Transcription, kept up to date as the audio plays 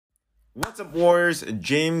What's up, Warriors?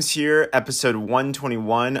 James here, episode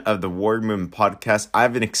 121 of the Warrior Movement Podcast. I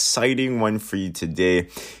have an exciting one for you today.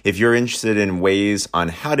 If you're interested in ways on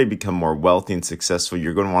how to become more wealthy and successful,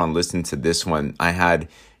 you're going to want to listen to this one. I had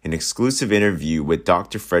an exclusive interview with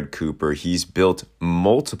Dr. Fred Cooper. He's built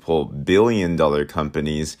multiple billion-dollar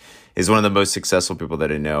companies, is one of the most successful people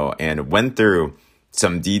that I know, and went through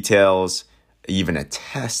some details, even a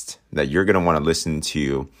test that you're going to want to listen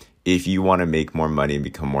to if you want to make more money and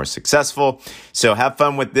become more successful. So have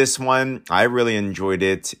fun with this one. I really enjoyed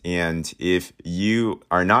it. And if you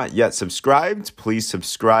are not yet subscribed, please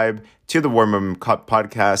subscribe to the War Movement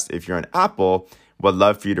Podcast. If you're on Apple, would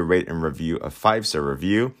love for you to rate and review a 5-star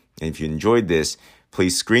review. And if you enjoyed this,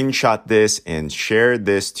 please screenshot this and share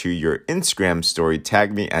this to your Instagram story.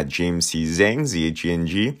 Tag me at James C. Zhang,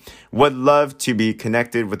 Z-H-E-N-G. Would love to be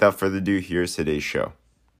connected. Without further ado, here's today's show.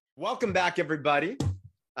 Welcome back, everybody.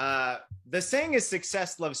 The saying is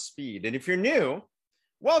success loves speed. And if you're new,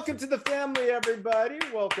 welcome to the family, everybody.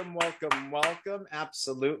 Welcome.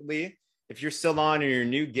 Absolutely. If you're still on or you're a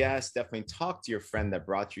new guest, definitely talk to your friend that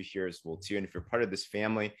brought you here as well, too. And if you're part of this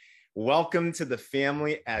family, welcome to the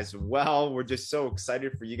family as well. We're just so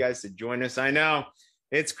excited for you guys to join us. I know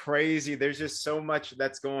it's crazy. There's just so much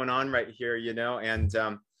that's going on right here,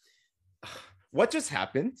 and what just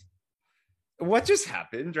happened?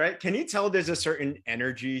 Right? Can you tell there's a certain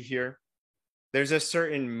energy here? There's a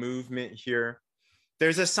certain movement here.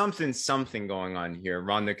 There's a something going on here.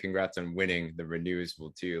 Rhonda, congrats on winning the Renew as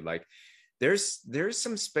well too. Like there's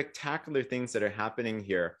some spectacular things that are happening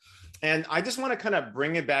here. And I just want to kind of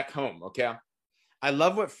bring it back home, okay? I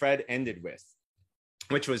love what Fred ended with,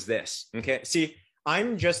 which was this, okay? See,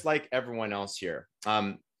 I'm just like everyone else here.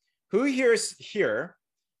 Who here's here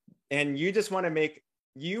and you just want to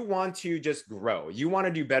you want to just grow. You want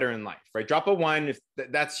to do better in life, right? Drop a 1 if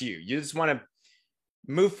that's you. You just want to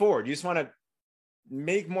move forward. You just want to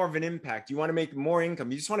make more of an impact. You want to make more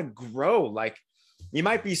income. You just want to grow. Like you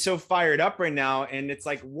might be so fired up right now. And it's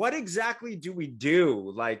like, what exactly do we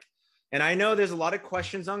do? And I know there's a lot of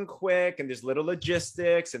questions on Quick and there's little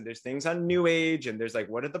logistics and there's things on New Age and there's like,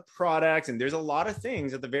 what are the products? And there's a lot of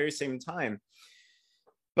things at the very same time.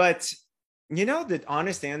 But the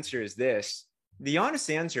honest answer is this. The honest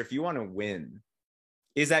answer, if you want to win,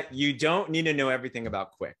 is that you don't need to know everything about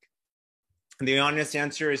Quick. The honest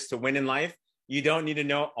answer is to win in life. You don't need to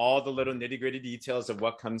know all the little nitty-gritty details of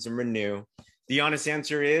what comes in Renew. The honest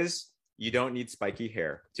answer is you don't need spiky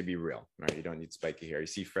hair to be real, right? You don't need spiky hair. You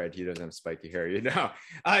see Fred, he doesn't have spiky hair. You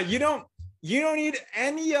don't need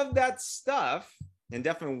any of that stuff. And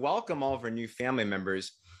definitely welcome all of our new family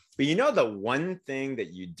members. But the one thing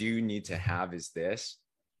that you do need to have is this.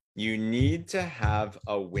 You need to have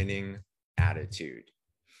a winning attitude.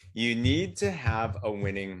 You need to have a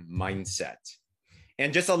winning mindset.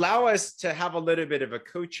 And just allow us to have a little bit of a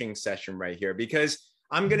coaching session right here, because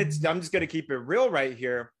I'm just gonna keep it real right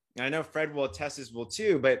here. And I know Fred will attest as well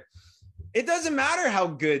too, but it doesn't matter how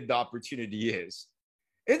good the opportunity is.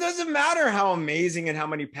 It doesn't matter how amazing and how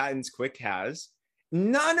many patents Quick has.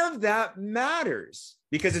 None of that matters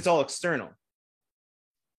because it's all external.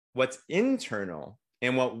 What's internal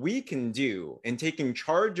and what we can do in taking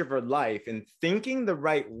charge of our life and thinking the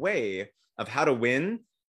right way of how to win,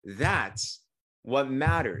 that's what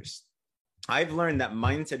matters. I've learned that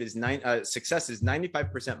mindset is success is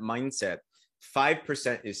 95% mindset,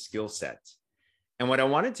 5% is skill set. And what I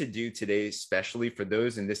wanted to do today, especially for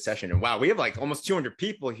those in this session, and wow, we have like almost 200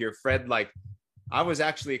 people here, Fred. Like I was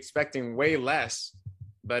actually expecting way less,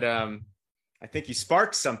 but I think you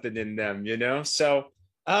sparked something in them, So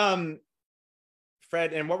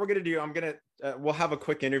Fred, and what we're going to do, we'll have a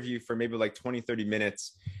quick interview for maybe like 20, 30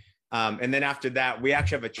 minutes. And then after that, we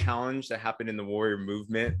actually have a challenge that happened in the Warrior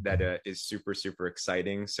Movement that is super, super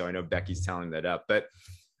exciting. So I know Becky's telling that up. But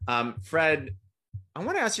Fred, I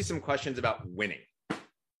want to ask you some questions about winning.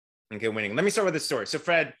 Okay, winning. Let me start with a story. So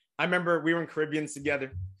Fred, I remember we were in Caribbeans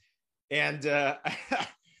together. And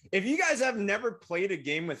if you guys have never played a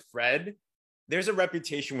game with Fred, there's a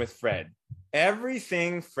reputation with Fred.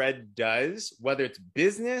 Everything Fred does, whether it's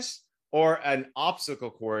business or an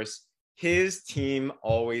obstacle course, his team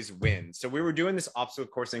always wins. So we were doing this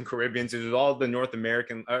obstacle course in Caribbean. So it was all the North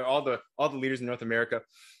American, all the leaders in North America.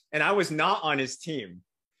 And I was not on his team.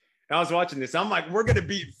 And I was watching this. I'm like, we're going to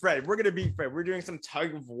beat Fred. We're doing some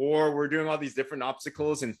tug of war. We're doing all these different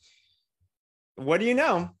obstacles. And what do you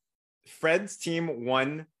know? Fred's team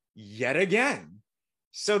won yet again.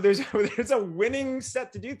 So there's a winning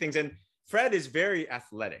set to do things. And Fred is very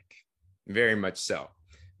athletic, very much so.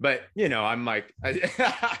 But I'm like,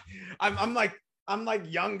 I'm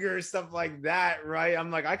like younger, stuff like that, right?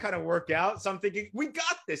 I'm like, I kind of work out. So I'm thinking, we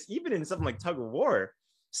got this. Even in something like tug of war,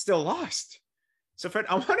 still lost. So Fred,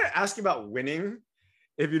 I want to ask you about winning.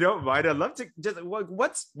 If you don't mind, I'd love to just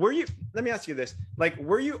were you, let me ask you this. Like,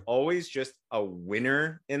 were you always just a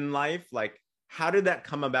winner in life? Like, how did that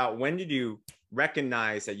come about? When did you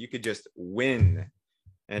recognize that you could just win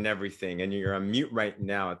and everything? And you're on mute right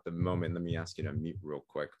now at the moment. Let me ask you to mute real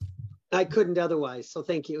quick. I couldn't otherwise, so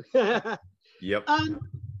thank you. Yep.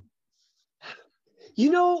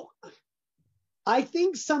 You know, I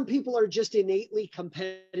think some people are just innately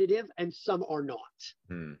competitive and some are not.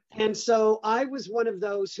 And so I was one of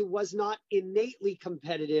those who was not innately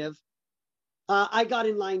competitive. I got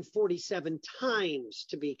in line 47 times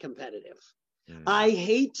to be competitive. I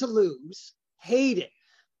hate to lose, hate it.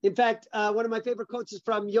 In fact, one of my favorite quotes is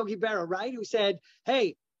from Yogi Berra, right? Who said,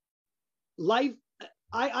 hey, life,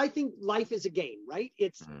 I think life is a game, right?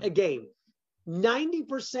 It's a game.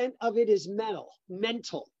 90% of it is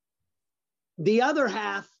mental. The other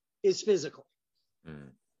half is physical.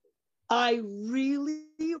 I really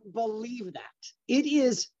believe that. It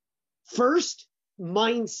is first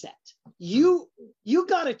mindset. You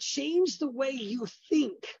got to change the way you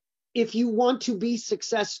think if you want to be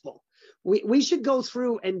successful. We should go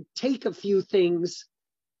through and take a few things.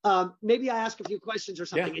 Maybe I ask a few questions or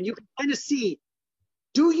something, and you can kind of see,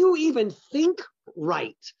 do you even think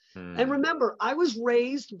right? And remember, I was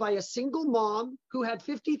raised by a single mom who had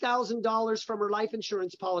 $50,000 from her life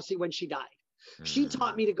insurance policy when she died. She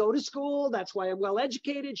taught me to go to school. That's why I'm well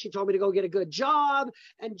educated. She told me to go get a good job.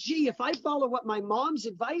 And gee, if I follow what my mom's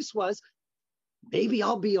advice was, maybe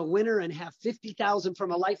I'll be a winner and have 50,000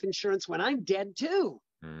 from a life insurance when I'm dead too.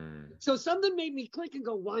 So something made me click and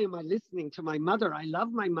go, why am I listening to my mother? I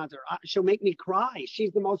love my mother. She'll make me cry.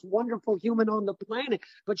 She's the most wonderful human on the planet,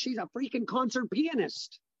 but she's a freaking concert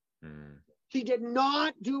pianist. She did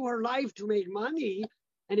not do her life to make money.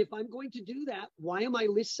 And if I'm going to do that, why am I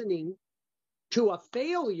listening to a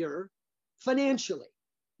failure financially?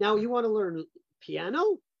 Now, you want to learn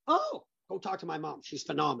piano? Oh, go talk to my mom. She's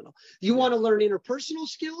phenomenal. You want to learn interpersonal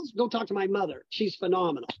skills? Go talk to my mother. She's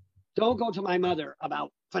phenomenal. Don't go to my mother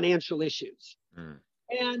about financial issues.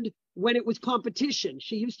 And when it was competition,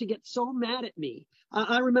 she used to get so mad at me.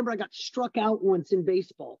 I remember I got struck out once in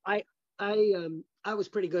baseball. I was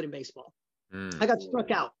pretty good in baseball. I got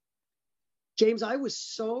struck out. James, I was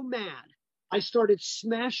so mad. I started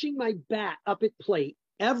smashing my bat up at plate.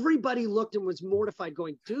 Everybody looked and was mortified,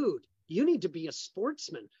 going, dude, you need to be a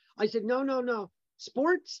sportsman. I said, no.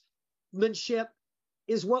 Sportsmanship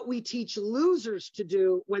is what we teach losers to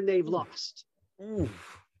do when they've lost.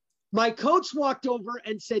 My coach walked over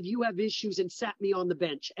and said, you have issues, and sat me on the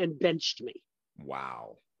bench and benched me.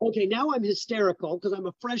 Wow. Okay, now I'm hysterical because I'm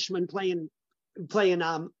a freshman playing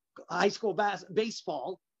high school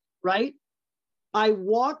baseball, right? I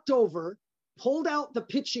walked over, pulled out the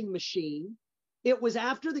pitching machine. It was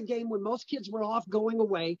after the game when most kids were off going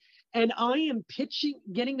away, and I am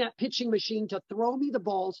getting that pitching machine to throw me the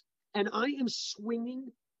balls, and I am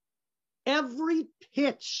swinging. Every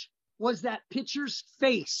pitch was that pitcher's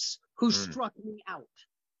face who struck me out.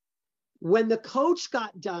 When the coach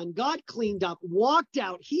got done, got cleaned up, walked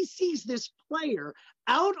out, he sees this player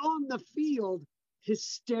out on the field,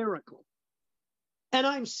 hysterical. And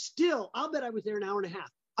I'll bet I was there an hour and a half.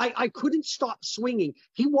 I couldn't stop swinging.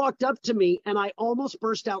 He walked up to me and I almost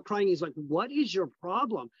burst out crying. He's like, what is your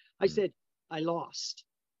problem? I said, I lost.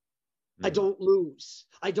 I don't lose.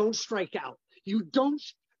 I don't strike out. You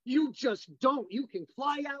just don't. You can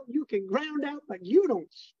fly out, you can ground out, but you don't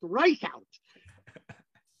strike out.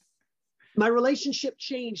 My relationship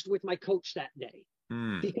changed with my coach that day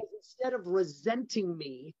because instead of resenting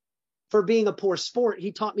me for being a poor sport,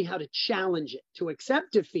 he taught me how to challenge it, to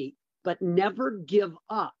accept defeat, but never give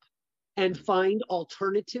up and find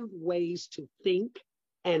alternative ways to think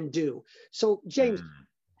and do. So, James,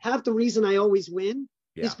 half the reason I always win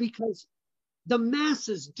is because the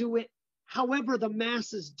masses do it however the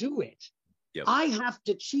masses do it. I have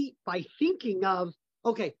to cheat by thinking of,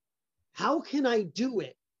 okay, how can I do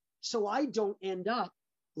it so I don't end up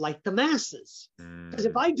like the masses? Because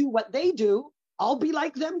if I do what they do, I'll be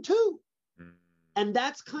like them too. And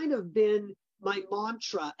that's kind of been my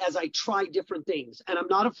mantra as I try different things. And I'm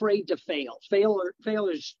not afraid to fail. Failure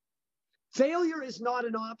is not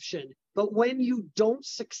an option. But when you don't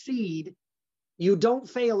succeed, you don't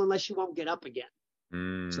fail unless you won't get up again.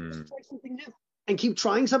 So just try something new and keep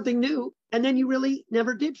trying something new. And then you really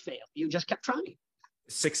never did fail. You just kept trying.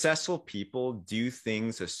 Successful people do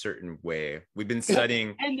things a certain way. We've been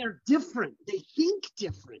studying. And they're different. They think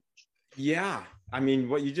different. Yeah. I mean,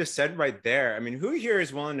 what you just said right there. I mean, who here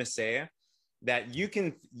is willing to say that you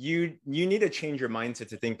need to change your mindset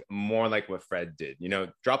to think more like what Fred did. You know,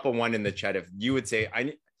 drop a 1 in the chat if you would say,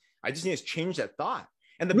 I just need to change that thought.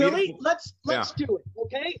 And the really, let's do it.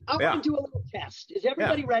 Okay, I want to do a little test. Is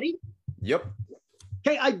everybody ready? Yep.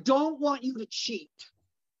 Okay, I don't want you to cheat.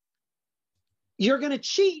 You're going to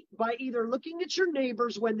cheat by either looking at your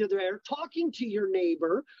neighbors when they're there, talking to your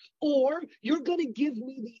neighbor, or you're going to give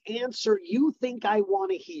me the answer you think I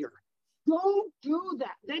want to hear. Don't do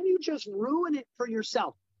that. Then you just ruin it for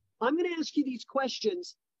yourself. I'm going to ask you these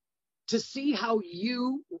questions to see how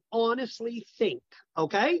you honestly think,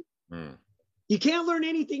 okay? You can't learn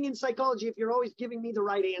anything in psychology if you're always giving me the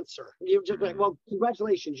right answer. You're just like, well,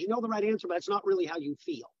 congratulations, you know the right answer, but that's not really how you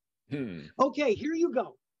feel. Okay, here you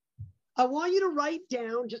go. I want you to write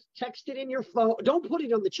down, just text it in your phone. Don't put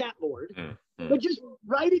it on the chat board, but just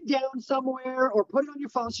write it down somewhere or put it on your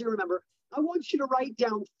phone so you remember. I want you to write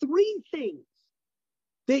down 3 things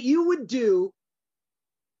that you would do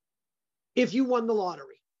if you won the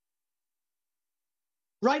lottery.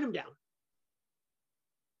 Write them down.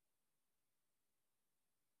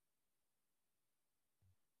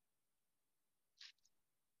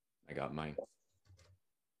 I got mine.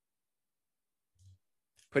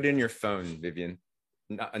 Put it in your phone, Vivian,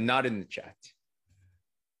 not in the chat.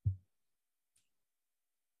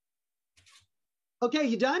 Okay,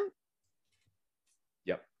 you done?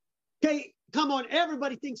 Yep. Okay, come on.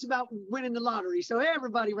 Everybody thinks about winning the lottery, so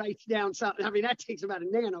everybody writes down something. I mean, that takes about a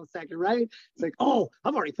nanosecond, right? It's like, oh,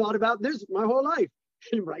 I've already thought about this my whole life.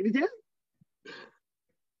 And write it down.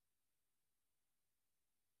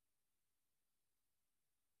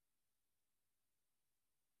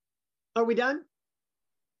 Are we done?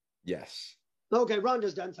 Yes. Okay,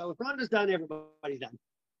 Rhonda's done. So if Rhonda's done, everybody's done.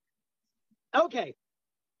 Okay.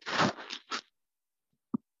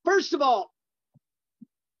 First of all,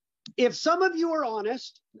 if some of you are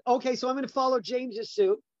honest, okay, so I'm going to follow James's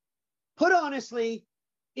suit. Put honestly,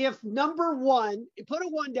 if number 1, put a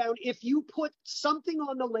 1 down if you put something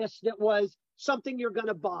on the list that was something you're going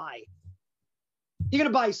to buy. You're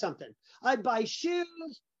going to buy something. I'd buy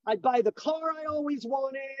shoes. I'd buy the car I always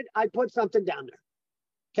wanted. I'd put something down there.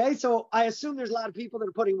 Okay, so I assume there's a lot of people that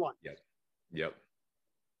are putting 1. Yep.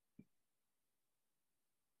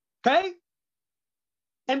 Okay?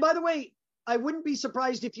 And by the way, I wouldn't be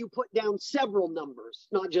surprised if you put down several numbers,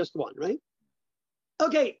 not just 1, right?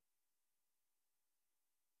 Okay.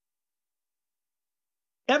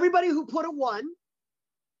 Everybody who put a 1,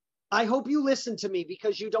 I hope you listen to me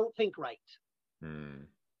because you don't think right.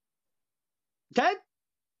 Okay?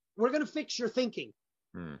 We're going to fix your thinking.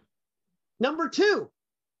 Number 2,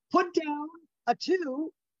 put down a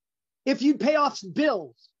 2 if you pay off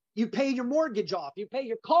bills. You pay your mortgage off. You pay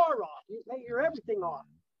your car off. You pay your everything off.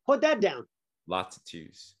 Put that down. Lots of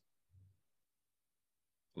 2s.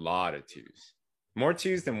 A lot of 2s. More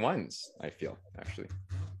 2s than 1s, I feel, actually.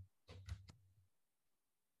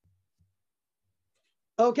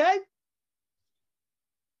 Okay?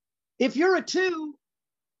 If you're a 2,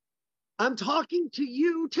 I'm talking to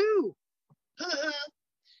you too.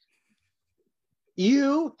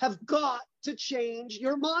 You have got to change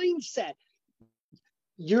your mindset.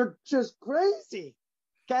 You're just crazy.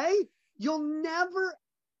 Okay? You'll never,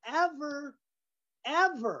 ever,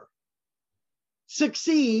 ever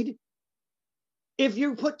succeed if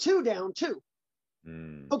you put 2 down too.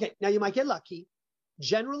 Okay, now you might get lucky.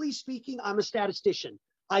 Generally speaking, I'm a statistician.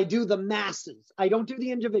 I do the masses. I don't do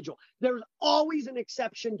the individual. There's always an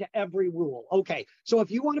exception to every rule. Okay, so if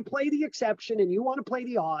you want to play the exception and you want to play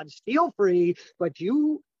the odds, feel free, but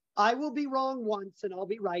I will be wrong once and I'll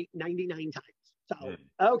be right 99 times. So,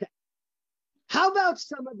 okay. How about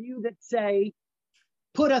some of you that say,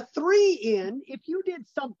 put a 3 in if you did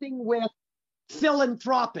something with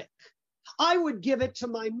philanthropic? I would give it to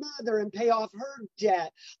my mother and pay off her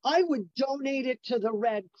debt. I would donate it to the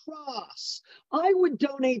Red Cross. I would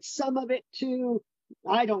donate some of it to,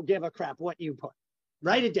 I don't give a crap what you put.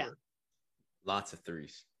 Write it down. Lots of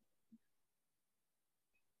 3s.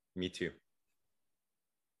 Me too.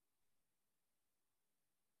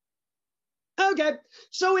 Okay,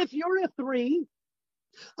 so if you're a 3,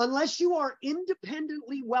 unless you are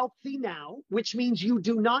independently wealthy now, which means you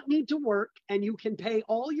do not need to work and you can pay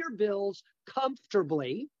all your bills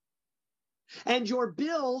comfortably, and your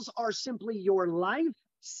bills are simply your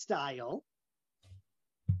lifestyle,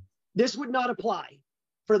 this would not apply.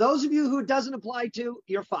 For those of you who it doesn't apply to,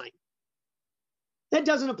 you're fine. That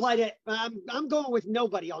doesn't apply to, I'm going with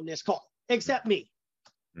nobody on this call, except me.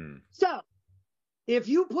 So, if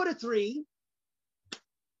you put a 3,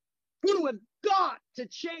 you have got to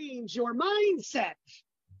change your mindset.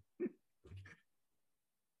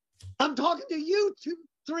 I'm talking to you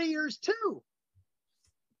 3 years too.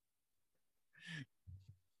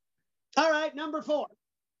 All right, number 4.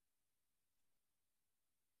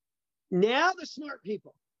 Now the smart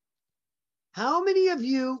people. How many of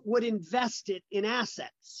you would invest it in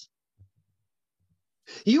assets?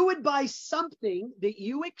 You would buy something that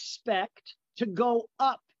you expect to go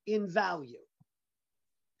up in value.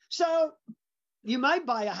 So you might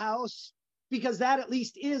buy a house because that at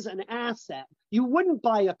least is an asset. You wouldn't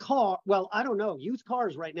buy a car. Well, I don't know. Used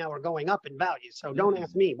cars right now are going up in value, so don't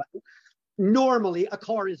ask me. But normally a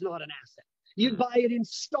car is not an asset. You'd buy it in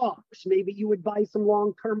stocks. Maybe you would buy some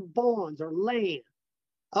long-term bonds or land.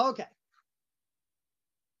 Okay.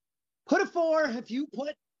 Put a 4 if you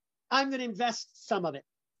put, I'm going to invest some of it.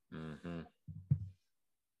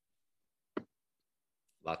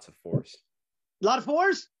 Lots of 4s. A lot of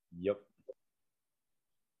 4s? Yep.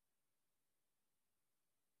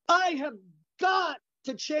 I have got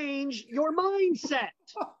to change your mindset.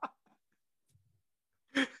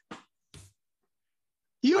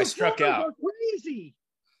 I struck out. Are crazy.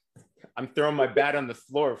 I'm throwing my bat on the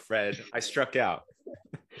floor, Fred. I struck out.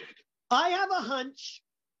 I have a hunch.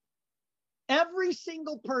 Every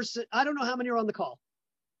single person, I don't know how many are on the call.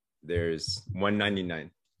 There's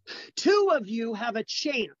 199. 2 of you have a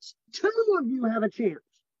chance. 2 of you have a chance,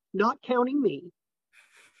 not counting me,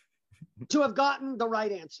 to have gotten the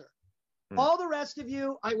right answer. All the rest of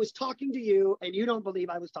you, I was talking to you, and you don't believe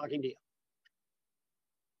I was talking to you.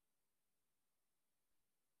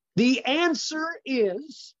 The answer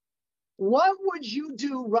is, what would you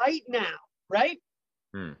do right now, right?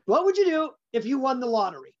 What would you do if you won the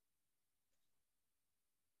lottery?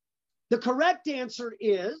 The correct answer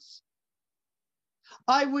is,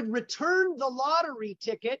 I would return the lottery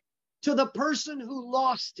ticket to the person who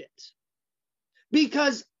lost it.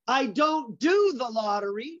 Because I don't do the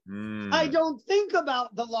lottery. I don't think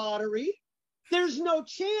about the lottery. There's no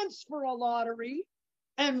chance for a lottery.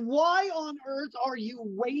 And why on earth are you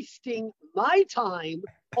wasting my time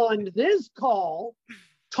on this call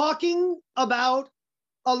talking about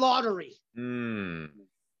a lottery?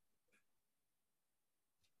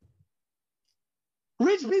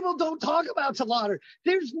 Rich people don't talk about the lottery.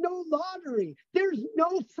 There's no lottery. There's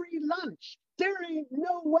no free lunch. There ain't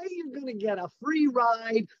no way you're going to get a free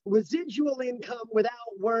ride, residual income without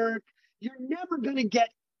work. You're never going to get,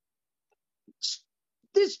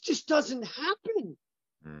 this just doesn't happen.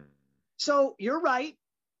 So you're right.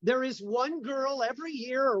 There is one girl every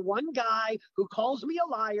year or one guy who calls me a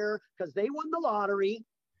liar because they won the lottery,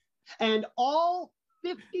 and all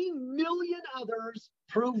 50 million others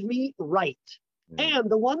prove me right.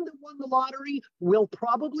 And the one that won the lottery will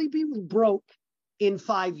probably be broke in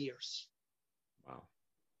 5 years. Wow.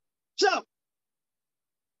 So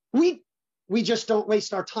we just don't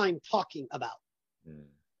waste our time talking about.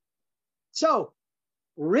 So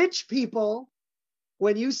rich people,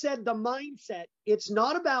 when you said the mindset, it's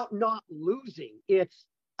not about not losing. It's,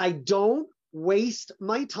 I don't waste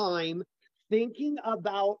my time thinking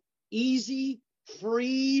about easy,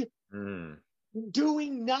 free,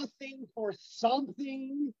 doing nothing for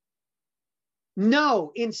something.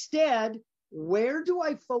 No, instead, where do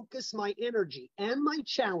I focus my energy and my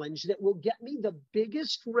challenge that will get me the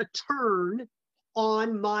biggest return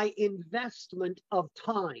on my investment of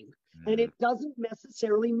time? And it doesn't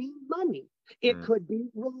necessarily mean money. It could be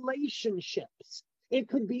relationships. It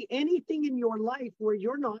could be anything in your life where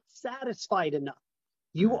you're not satisfied enough.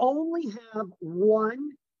 You only have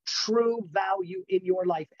one true value in your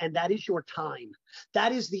life, and that is your time.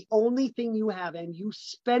 That is the only thing you have, and you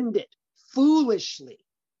spend it foolishly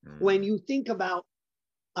when you think about,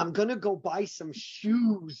 I'm going to go buy some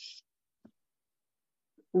shoes.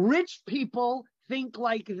 Rich people think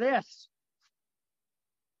like this.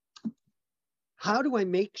 How do I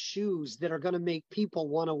make shoes that are going to make people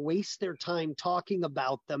want to waste their time talking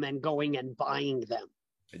about them and going and buying them?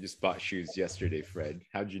 I just bought shoes yesterday, Fred.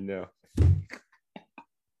 How'd you know?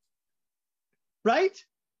 Right?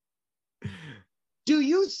 Do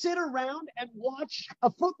you sit around and watch a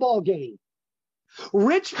football game?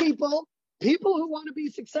 Rich people, people who want to be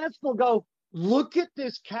successful go, look at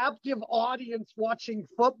this captive audience watching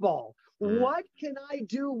football. What can I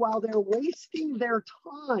do while they're wasting their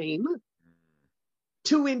time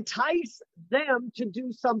to entice them to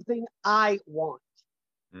do something I want?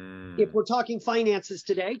 If we're talking finances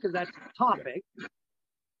today, because that's the topic,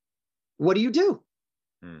 what do?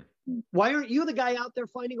 Why aren't you the guy out there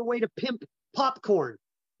finding a way to pimp popcorn,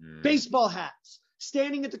 baseball hats,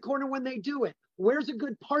 standing at the corner when they do it? Where's a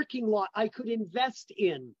good parking lot I could invest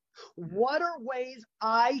in? What are ways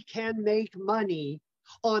I can make money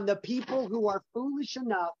on the people who are foolish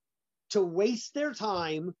enough to waste their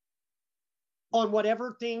time on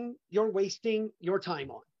whatever thing you're wasting your time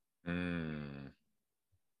on?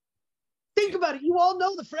 Think about it. You all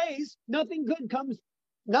know the phrase, nothing good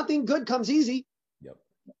comes easy. Yep.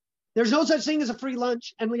 There's no such thing as a free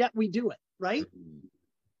lunch, and yet we do it, right?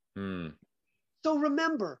 So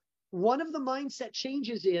remember, one of the mindset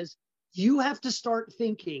changes is you have to start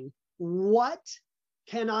thinking, what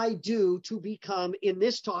can I do to become, in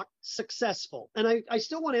this talk, successful? And I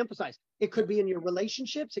still want to emphasize, it could be in your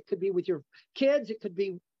relationships, it could be with your kids, it could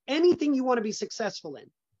be anything you want to be successful in.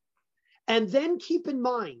 And then keep in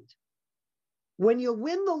mind, when you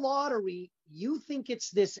win the lottery, you think it's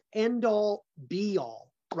this end all be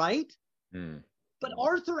all, right? But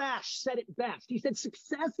Arthur Ashe said it best. He said,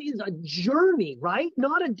 success is a journey, right?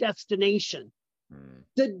 Not a destination.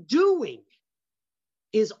 The doing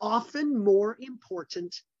is often more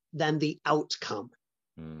important than the outcome.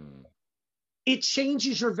 It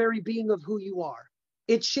changes your very being of who you are.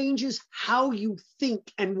 It changes how you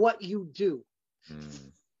think and what you do.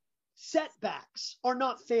 Setbacks are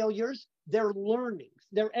not failures. They're learnings.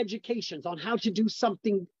 They're educations on how to do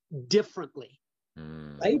something differently.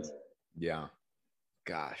 Right? Yeah.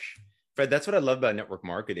 Gosh. Fred, that's what I love about network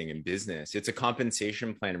marketing and business. It's a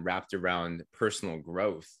compensation plan wrapped around personal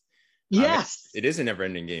growth. Yes. It is a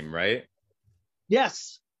never-ending game, right?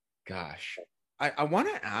 Yes. Gosh. I want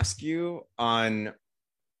to ask you on,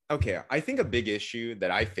 okay, I think a big issue that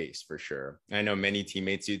I face for sure, and I know many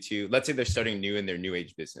teammates do too, let's say they're starting new in their new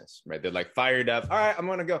age business, right? They're like fired up. All right, I'm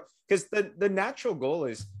going to go. Because the natural goal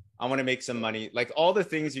is I want to make some money. Like all the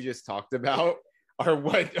things you just talked about are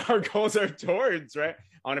what our goals are towards, right?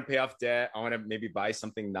 I want to pay off debt. I want to maybe buy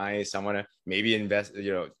something nice. I want to maybe invest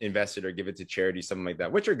it or give it to charity, something like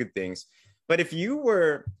that, which are good things. But if you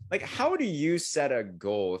were like, how do you set a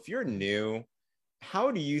goal? If you're new,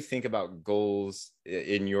 how do you think about goals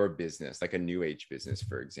in your business, like a new age business,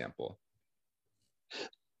 for example?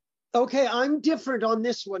 Okay, I'm different on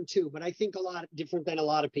this one too, but I think a lot different than a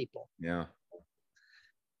lot of people. Yeah.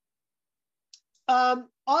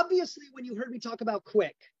 Obviously, when you heard me talk about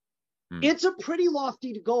quick, it's a pretty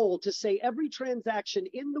lofty goal to say every transaction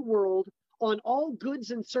in the world on all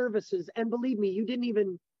goods and services. And believe me, you didn't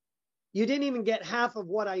even get half of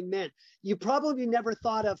what I meant. You probably never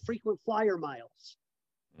thought of frequent flyer miles,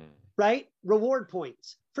 right? Reward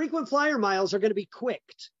points. Frequent flyer miles are going to be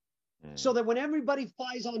quicked so that when everybody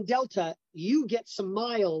flies on Delta, you get some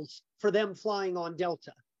miles for them flying on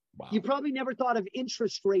Delta. Wow. You probably never thought of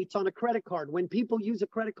interest rates on a credit card. When people use a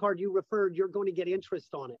credit card you referred, you're going to get interest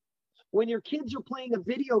on it. When your kids are playing a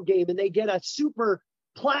video game and they get a super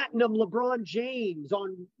platinum LeBron James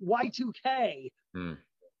on Y2K,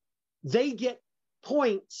 they get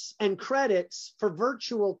points and credits for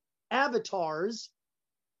virtual avatars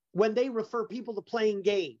when they refer people to playing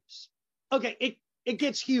games. Okay, it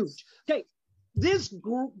gets huge. Okay, this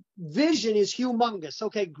vision is humongous.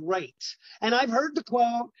 Okay, great. And I've heard the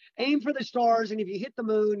quote, aim for the stars, and if you hit the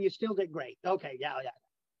moon, you still did great. Okay, yeah.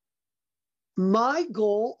 My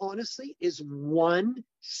goal, honestly, is one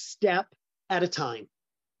step at a time.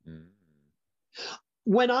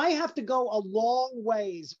 When I have to go a long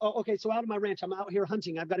ways, okay, so out of my ranch, I'm out here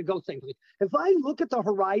hunting. I've got to go safely. If I look at the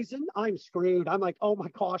horizon, I'm screwed. I'm like, oh my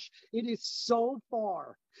gosh, it is so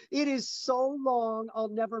far. It is so long, I'll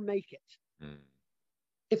never make it.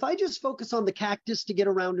 If I just focus on the cactus to get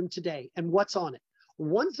around him today and what's on it,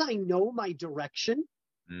 once I know my direction,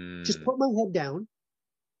 just put my head down,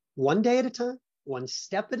 one day at a time, one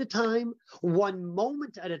step at a time, one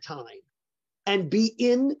moment at a time, and be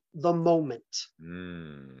in the moment.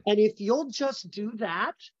 And if you'll just do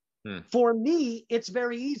that, for me, it's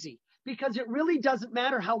very easy because it really doesn't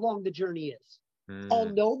matter how long the journey is. I'll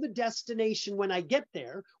know the destination when I get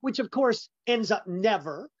there, which of course ends up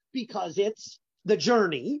never because it's the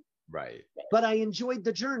journey. Right. But I enjoyed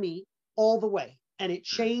the journey all the way. And it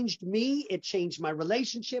changed me. It changed my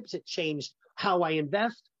relationships. It changed how I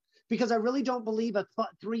invest because I really don't believe a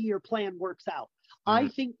 3-year plan works out. I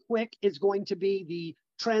think Quick is going to be the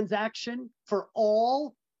transaction for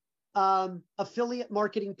all affiliate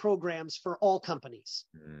marketing programs for all companies.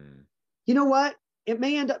 You know what? It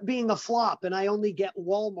may end up being a flop and I only get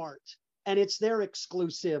Walmart and it's their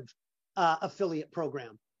exclusive affiliate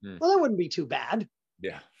program. Well, that wouldn't be too bad.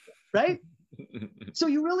 Yeah. Right? So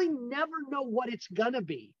you really never know what it's going to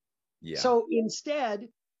be. Yeah. So instead,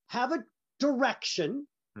 have a direction.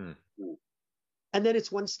 And then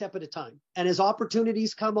it's one step at a time. And as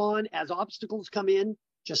opportunities come on, as obstacles come in,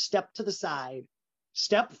 just step to the side,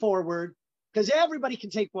 step forward, because everybody can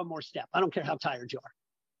take one more step. I don't care how tired you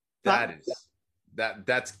are.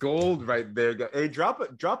 That's gold right there. Hey, drop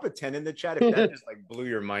a 10 in the chat if that just like blew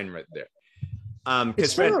your mind right there.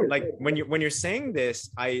 Because Fred, like when you're saying this,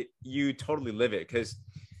 you totally live it. Because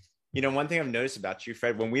You know, one thing I've noticed about you,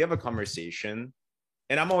 Fred, when we have a conversation,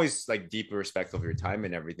 and I'm always like deeply respectful of your time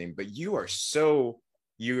and everything, but you're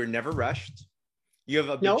never rushed. You have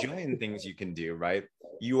a No, bajillion things you can do, right?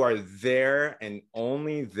 You are there and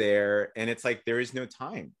only there. And it's like there is no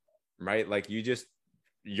time, right? Like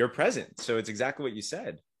you're present. So it's exactly what you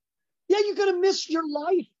said. yeah, you're going to miss your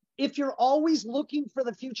life if you're always looking for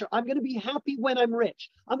the future. I'm going to be happy when I'm rich.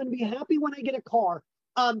 I'm going to be happy when I get a car.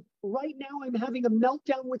 Right now, I'm having a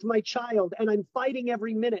meltdown with my child and I'm fighting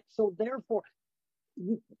every minute. So therefore,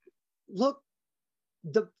 look,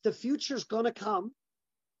 the future's going to come.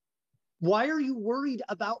 Why are you worried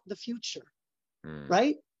about the future?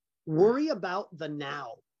 Right? Worry about the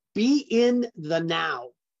now. Be in the now.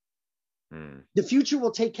 The future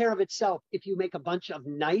will take care of itself if you make a bunch of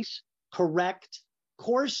nice, correct,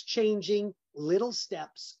 course-changing little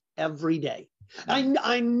steps every day.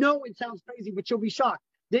 I know it sounds crazy, but you'll be shocked.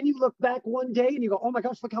 Then you look back one day and you go, oh my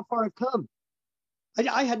gosh, look how far I've come.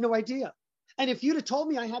 I had no idea. And if you'd have told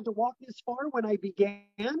me I had to walk this far when I began,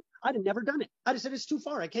 I'd have never done it. I'd have said, it's too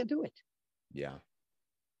far. I can't do it. Yeah.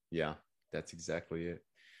 Yeah, that's exactly it.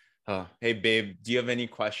 Hey, babe, do you have any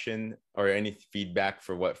question or any feedback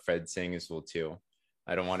for what Fred's saying as well, too?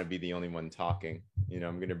 I don't want to be the only one talking. You know,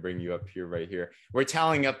 I'm going to bring you up here right here. We're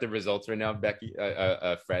tallying up the results right now, Becky,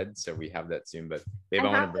 Fred. So we have that soon. But babe,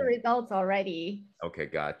 I have the results already. Okay,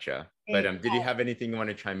 gotcha. But did you have anything you want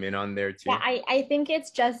to chime in on there too? Yeah, I think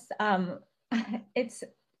it's just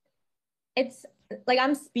it's like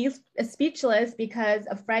I'm speechless because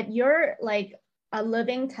Fred, you're like a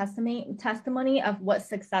living testimony of what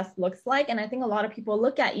success looks like. And I think a lot of people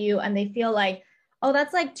look at you and they feel like, oh,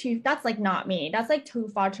 that's like not me. That's like too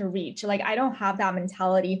far to reach. Like, I don't have that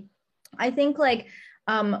mentality. I think like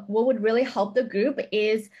what would really help the group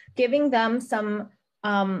is giving them some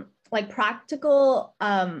like practical,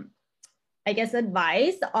 I guess,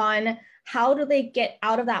 advice on how do they get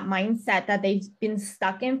out of that mindset that they've been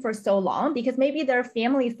stuck in for so long, because maybe their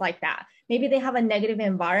families like that. Maybe they have a negative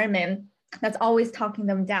environment that's always talking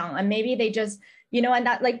them down. And maybe they just, you know, and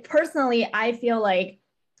that like personally, I feel like,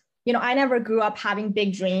 you know, I never grew up having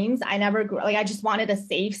big dreams. I just wanted a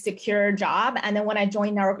safe, secure job. And then when I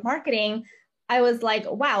joined network marketing, I was like,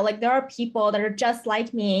 wow, like there are people that are just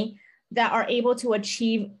like me that are able to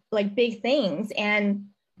achieve like big things. And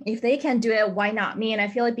if they can do it, why not me? And I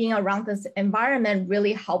feel like being around this environment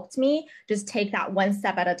really helped me just take that one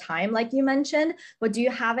step at a time, like you mentioned. But do you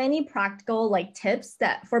have any practical like tips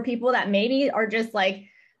that for people that maybe are just like,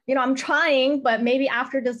 you know, I'm trying, but maybe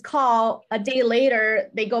after this call, a day later,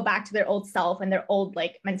 they go back to their old self and their old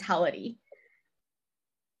like mentality?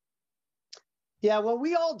 Yeah, well,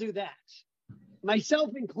 we all do that, myself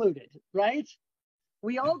included, right?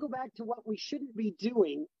 We all go back to what we shouldn't be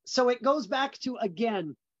doing. So it goes back to,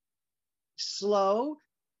 again, slow,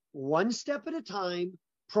 one step at a time,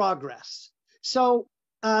 progress. So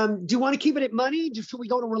do you want to keep it at money? Should we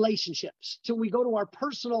go to relationships? Should we go to our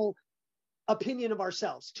personal opinion of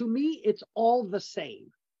ourselves? To me, it's all the same,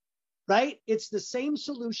 right? It's the same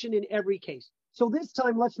solution in every case. So this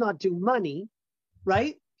time, let's not do money,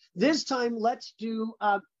 right? This time, let's do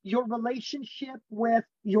your relationship with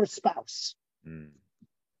your spouse.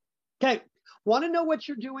 Okay. Want to know what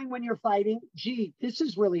you're doing when you're fighting? Gee, this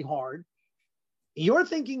is really hard. You're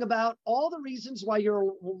thinking about all the reasons why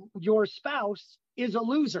your spouse is a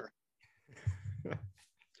loser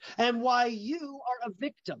and why you are a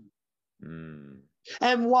victim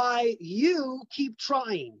and why you keep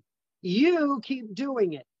trying. You keep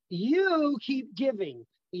doing it. You keep giving.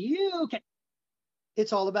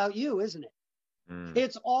 It's all about you, isn't it?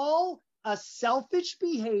 It's all a selfish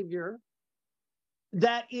behavior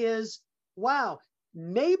that is, wow,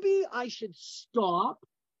 maybe I should stop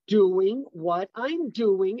doing what I'm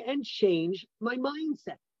doing and change my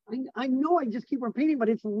mindset. I know I just keep repeating, but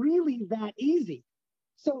it's really that easy.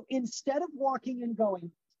 So instead of walking and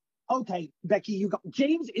going, okay, Becky,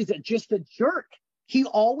 James is just a jerk. He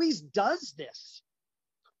always does this.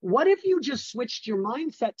 What if you just switched your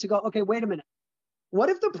mindset to go, okay, wait a minute. What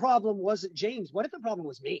if the problem wasn't James? What if the problem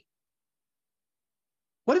was me?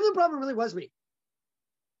 What if the problem really was me?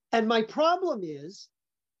 And my problem is,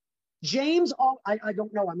 James, I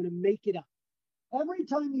don't know, I'm going to make it up. Every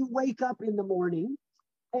time you wake up in the morning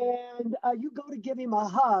and you go to give him a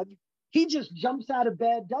hug, he just jumps out of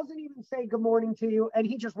bed, doesn't even say good morning to you, and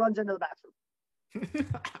he just runs into the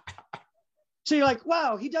bathroom. So you're like,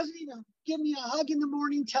 wow, he doesn't even give me a hug in the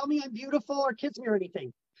morning, tell me I'm beautiful, or kiss me or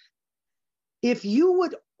anything. If you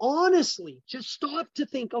would honestly just stop to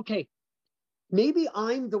think, okay, maybe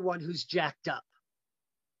I'm the one who's jacked up.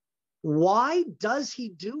 Why does he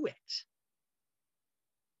do it?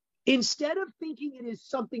 Instead of thinking it is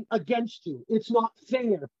something against you, it's not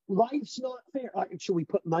fair, life's not fair. Should we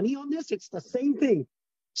put money on this? It's the same thing.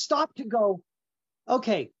 Stop to go,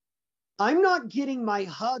 okay, I'm not getting my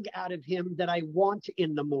hug out of him that I want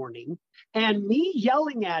in the morning. And me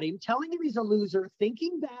yelling at him, telling him he's a loser,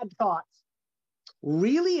 thinking bad thoughts,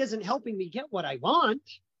 really isn't helping me get what I want.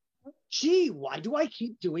 Gee, why do I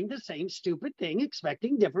keep doing the same stupid thing,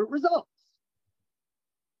 expecting different results?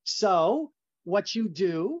 So what you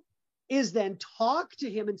do is then talk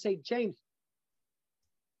to him and say, James,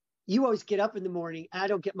 you always get up in the morning. I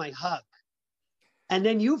don't get my hug. And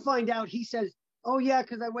then you find out he says, oh yeah,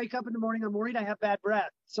 because I wake up in the morning, I'm worried I have bad breath.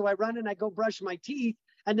 So I run and I go brush my teeth.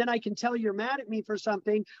 And then I can tell you're mad at me for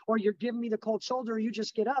something, or you're giving me the cold shoulder, or you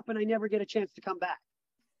just get up and I never get a chance to come back.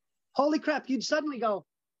 Holy crap, you'd suddenly go,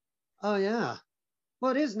 oh yeah,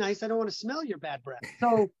 well, it is nice. I don't want to smell your bad breath.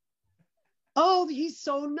 So, oh, he's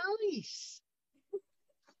so nice.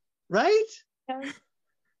 Right? Yeah.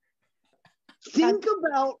 Think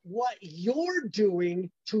about what you're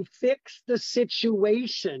doing to fix the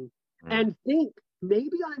situation and think,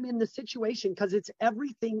 maybe I'm in the situation because it's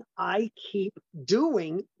everything I keep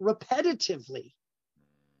doing repetitively.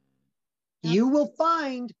 Yeah. You will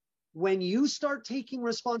find when you start taking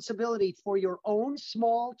responsibility for your own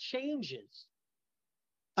small changes,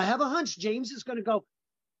 I have a hunch James is going to go,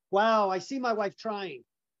 wow, I see my wife trying.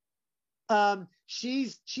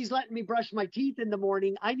 She's letting me brush my teeth in the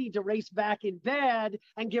morning. I need to race back in bed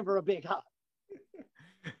and give her a big hug.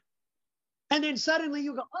 And then suddenly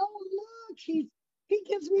you go, oh, look, he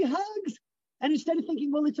gives me hugs. And instead of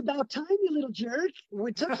thinking, well, it's about time, you little jerk.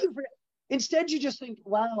 It took you for instead you just think,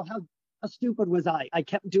 wow, how stupid was I? I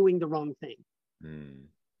kept doing the wrong thing.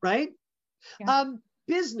 Right? Yeah.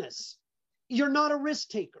 Business. You're not a risk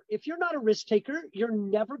taker. If you're not a risk taker, you're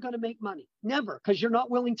never going to make money. Never, because you're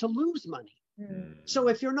not willing to lose money. So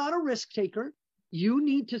if you're not a risk taker, you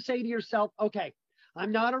need to say to yourself, okay,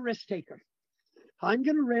 I'm not a risk taker. I'm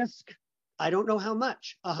going to risk, I don't know how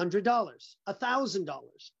much, $100, $1,000,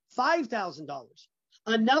 $5,000,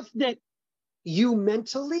 enough that you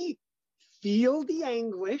mentally feel the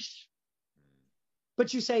anguish,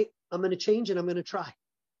 but you say, I'm going to change and I'm going to try.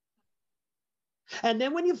 And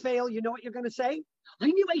then when you fail, you know what you're going to say? I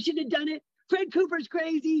knew I should have done it. Fred Cooper's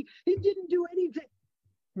crazy. He didn't do anything.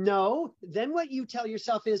 No, then what you tell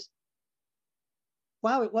yourself is,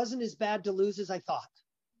 wow, it wasn't as bad to lose as I thought.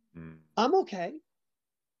 I'm okay.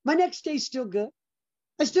 My next day's still good.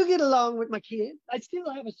 I still get along with my kids. I still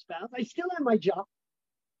have a spouse. I still have my job.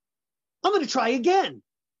 I'm going to try again.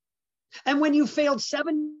 And when you failed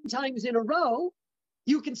 7 times in a row,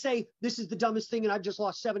 you can say, this is the dumbest thing and I've just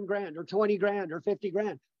lost $7,000 or 20 grand or 50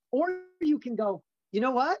 grand. Or you can go, you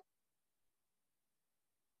know what?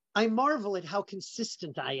 I marvel at how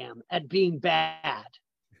consistent I am at being bad.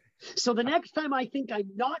 So the next time I think I'm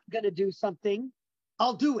not going to do something,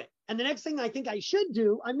 I'll do it. And the next thing I think I should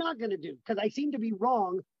do, I'm not going to do because I seem to be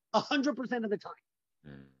wrong 100% of the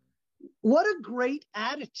time. What a great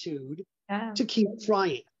attitude to keep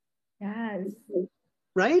trying. Yes.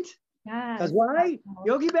 Right? Yes. Because why?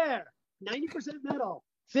 Yogi Bear, 90% metal,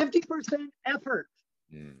 50% effort.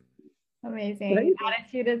 Amazing. Right?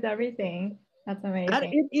 Attitude is everything. That's amazing. And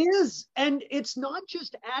it is. And it's not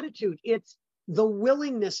just attitude. It's the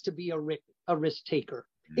willingness to be a risk taker.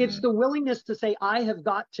 It's the willingness to say, I have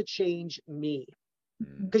got to change me.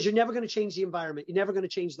 Because you're never going to change the environment. You're never going to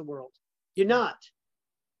change the world. You're not.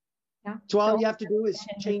 Yeah. So all you have to do is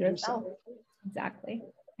change yourself. Exactly.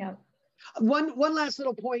 Yeah. One last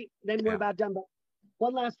little point, then we're about done. But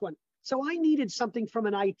one last one. So I needed something from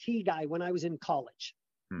an IT guy when I was in college.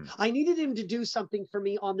 I needed him to do something for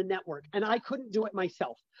me on the network, and I couldn't do it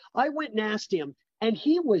myself. I went and asked him, and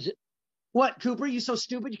he was, what, Cooper, you so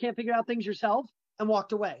stupid you can't figure out things yourself? And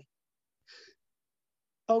walked away.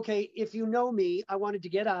 Okay, if you know me, I wanted to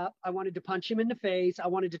get up. I wanted to punch him in the face. I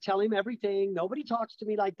wanted to tell him everything. Nobody talks to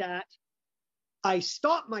me like that. I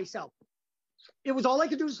stopped myself. It was all I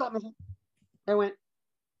could do to stop myself. I went,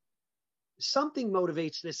 something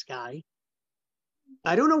motivates this guy.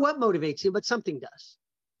 I don't know what motivates him, but something does.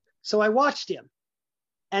 So I watched him.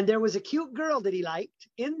 And there was a cute girl that he liked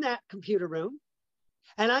in that computer room.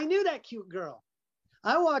 And I knew that cute girl.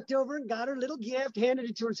 I walked over and got her little gift, handed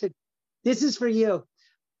it to her and said, this is for you.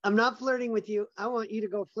 I'm not flirting with you. I want you to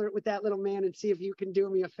go flirt with that little man and see if you can do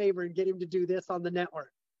me a favor and get him to do this on the network.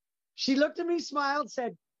 She looked at me, smiled,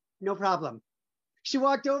 said, no problem. She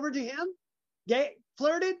walked over to him,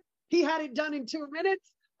 flirted. He had it done in 2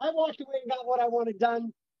 minutes. I walked away and got what I wanted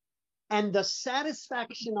done. And the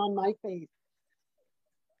satisfaction on my face,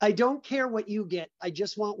 I don't care what you get. I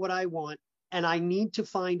just want what I want. and I need to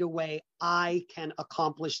find a way I can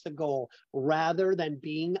accomplish the goal rather than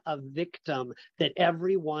being a victim that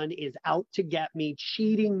everyone is out to get me,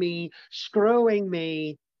 cheating me, screwing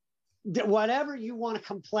me, whatever you want to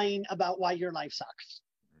complain about why your life sucks.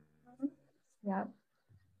 Yeah.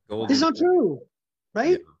 It's not true,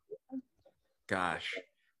 right? Yeah. Gosh.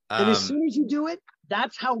 And as soon as you do it,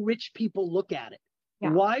 that's how rich people look at it.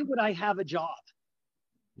 Yeah. Why would I have a job?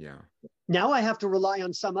 Yeah. Now I have to rely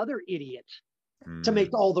on some other idiot to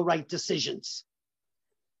make all the right decisions.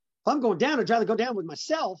 If I'm going down, I'd rather go down with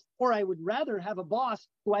myself, or I would rather have a boss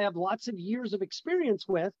who I have lots of years of experience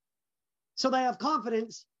with, so that I have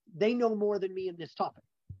confidence they know more than me in this topic.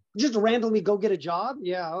 Just randomly go get a job?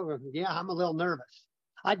 Yeah, I'm a little nervous.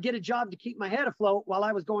 I'd get a job to keep my head afloat while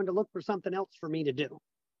I was going to look for something else for me to do.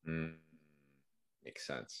 Makes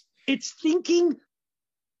sense. It's thinking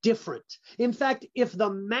different. In fact, if the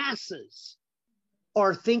masses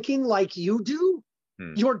are thinking like you do,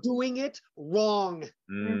 you're doing it wrong.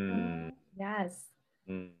 Yes.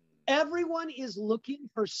 Everyone is looking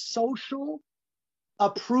for social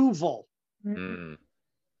approval.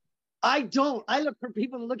 I don't. I look for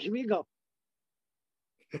people to look at me and go,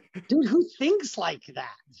 dude, who thinks like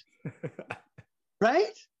that?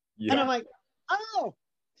 Right? Yeah. And I'm like, oh,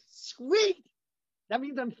 sweet. That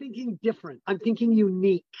means I'm thinking different. I'm thinking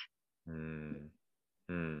unique.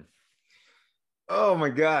 Oh my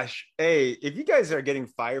gosh. Hey, if you guys are getting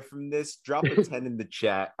fire from this, drop a 10 in the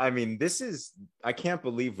chat. I mean, I can't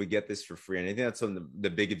believe we get this for free. And I think that's one of the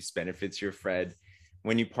biggest benefits here, Fred.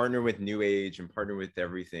 When you partner with New Age and partner with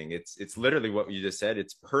everything, it's literally what you just said.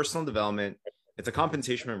 It's personal development. It's a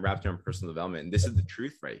compensation wrapped around personal development. And this is the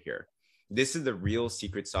truth right here. This is the real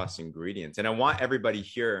secret sauce ingredients. And I want everybody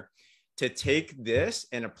here to take this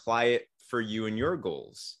and apply it for you and your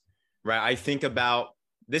goals, right? I think about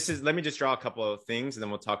let me just draw a couple of things and then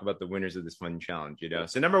we'll talk about the winners of this fun challenge,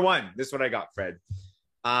 So number one, this is what I got, Fred.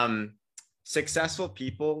 Successful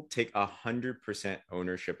people take 100%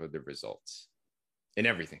 ownership of the results in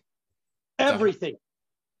everything. Everything.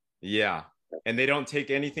 Yeah. And they don't take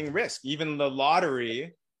anything risk. Even the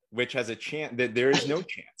lottery, which has a chance, that there is no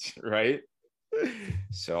chance, right?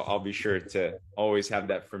 So I'll be sure to always have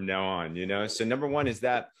that from now on, So number one is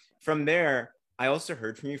that. From there, I also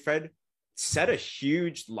heard from you, Fred, set a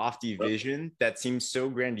huge lofty vision that seems so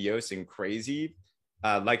grandiose and crazy,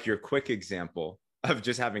 like your quick example of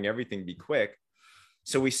just having everything be quick.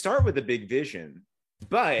 So we start with a big vision,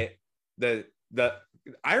 but the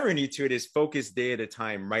irony to it is focus day at a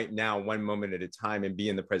time, right now, one moment at a time, and be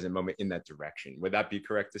in the present moment in that direction. Would that be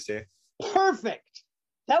correct to say? Perfect.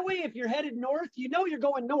 That way, if you're headed north, you're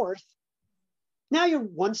going north. Now you're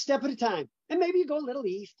one step at a time. And maybe you go a little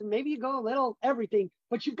east, and maybe you go a little everything,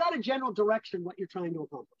 but you've got a general direction, what you're trying to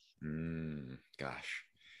accomplish. Gosh.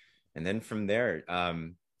 And then from there,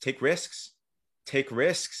 take risks. Take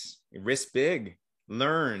risks. Risk big.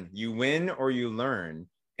 Learn. You win or you learn.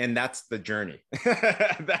 And that's the journey.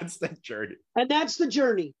 That's the journey. And that's the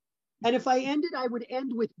journey. And if I would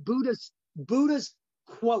end with Buddha's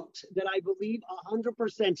quote that I believe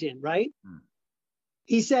 100% in, right?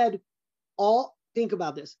 He said, think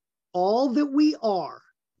about this. All that we are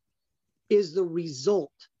is the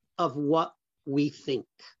result of what we think.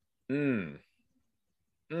 So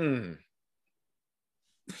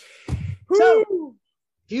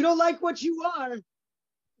if you don't like what you are,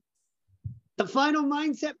 the final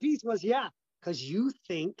mindset piece was, because you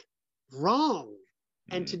think wrong.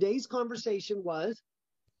 And today's conversation was,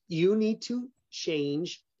 you need to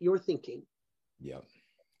change your thinking. Yep.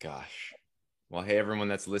 Gosh. Well, hey, everyone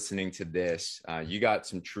that's listening to this, you got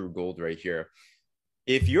some true gold right here.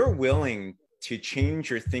 If you're willing to change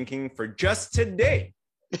your thinking for just today,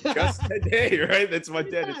 right? That's one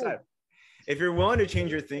day at a time. If you're willing to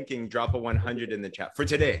change your thinking, drop a 100 in the chat for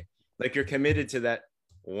today. Like you're committed to that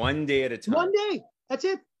one day at a time. One day. That's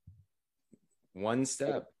it. One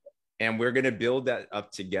step. And we're going to build that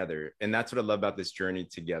up together. And that's what I love about this journey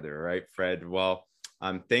together, right, Fred? Well,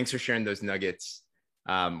 thanks for sharing those nuggets.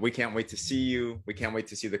 We can't wait to see you. We can't wait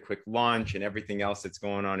to see the quick launch and everything else that's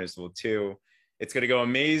going on as well, too. It's going to go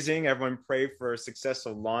amazing. Everyone pray for a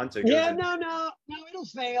successful launch. No, it'll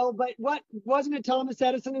fail. But wasn't it Thomas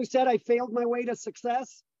Edison who said, I failed my way to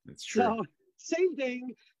success? That's true. So same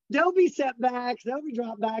thing. There'll be setbacks. There'll be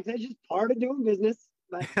dropbacks. That's just part of doing business.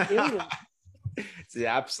 But anyway. It's the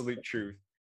absolute truth.